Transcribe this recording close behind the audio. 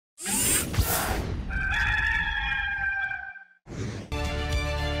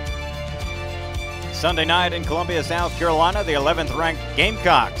Sunday night in Columbia, South Carolina, the 11th ranked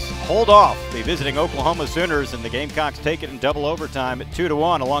Gamecocks hold off the visiting Oklahoma Sooners, and the Gamecocks take it in double overtime at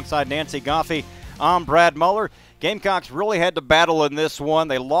 2-1 alongside Nancy Goffi. I'm Brad Muller. Gamecocks really had to battle in this one.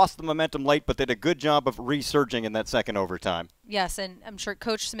 They lost the momentum late, but they did a good job of resurging in that second overtime. Yes, and I'm sure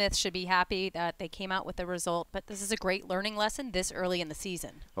Coach Smith should be happy that they came out with the result, but this is a great learning lesson this early in the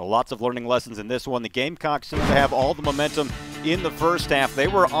season. Well, lots of learning lessons in this one. The Gamecocks seem to have all the momentum in the first half. They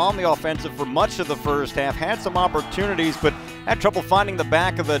were on the offensive for much of the first half, had some opportunities, but had trouble finding the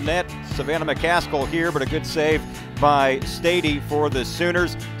back of the net. Savannah McCaskill here, but a good save by Stady for the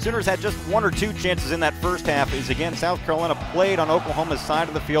Sooners. Sooners had just one or two chances in that first half. As again, South Carolina played on Oklahoma's side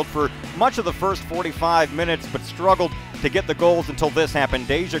of the field for much of the first 45 minutes, but struggled to get the goals until this happened.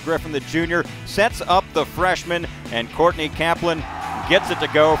 Deja Griffin, the junior, sets up the freshman, and Courtney Kaplan gets it to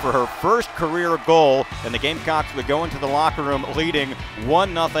go for her first career goal, and the Gamecocks would go into the locker room leading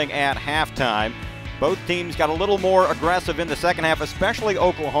 1-0 at halftime. Both teams got a little more aggressive in the second half, especially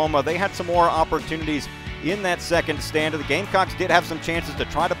Oklahoma. They had some more opportunities in that second stand. The Gamecocks did have some chances to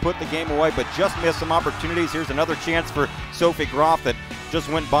try to put the game away, but just missed some opportunities. Here's another chance for Sophie Groff that just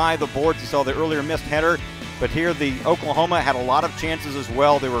went by the boards. You saw the earlier missed header, but here the Oklahoma had a lot of chances as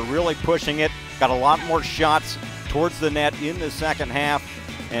well. They were really pushing it, got a lot more shots towards the net in the second half,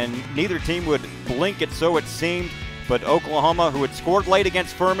 and neither team would blink it, so it seemed. But Oklahoma, who had scored late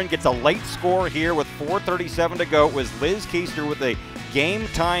against Furman, gets a late score here with 4:37 to go. It was Liz Keister with a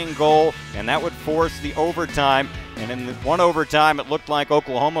game-tying goal, and that would force the overtime. And in the one overtime, it looked like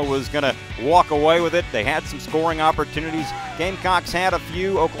Oklahoma was going to walk away with it. They had some scoring opportunities. Gamecocks had a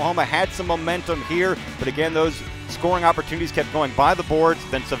few. Oklahoma had some momentum here, but again, those scoring opportunities kept going by the boards.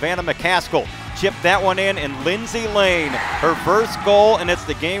 Then Savannah McCaskill chipped that one in, and Lindsay Lane, her first goal, and it's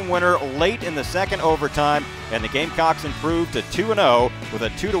the game winner late in the second overtime, and the Gamecocks improved to 2-0 with a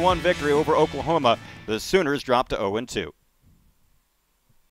 2-1 victory over Oklahoma. The Sooners dropped to 0-2.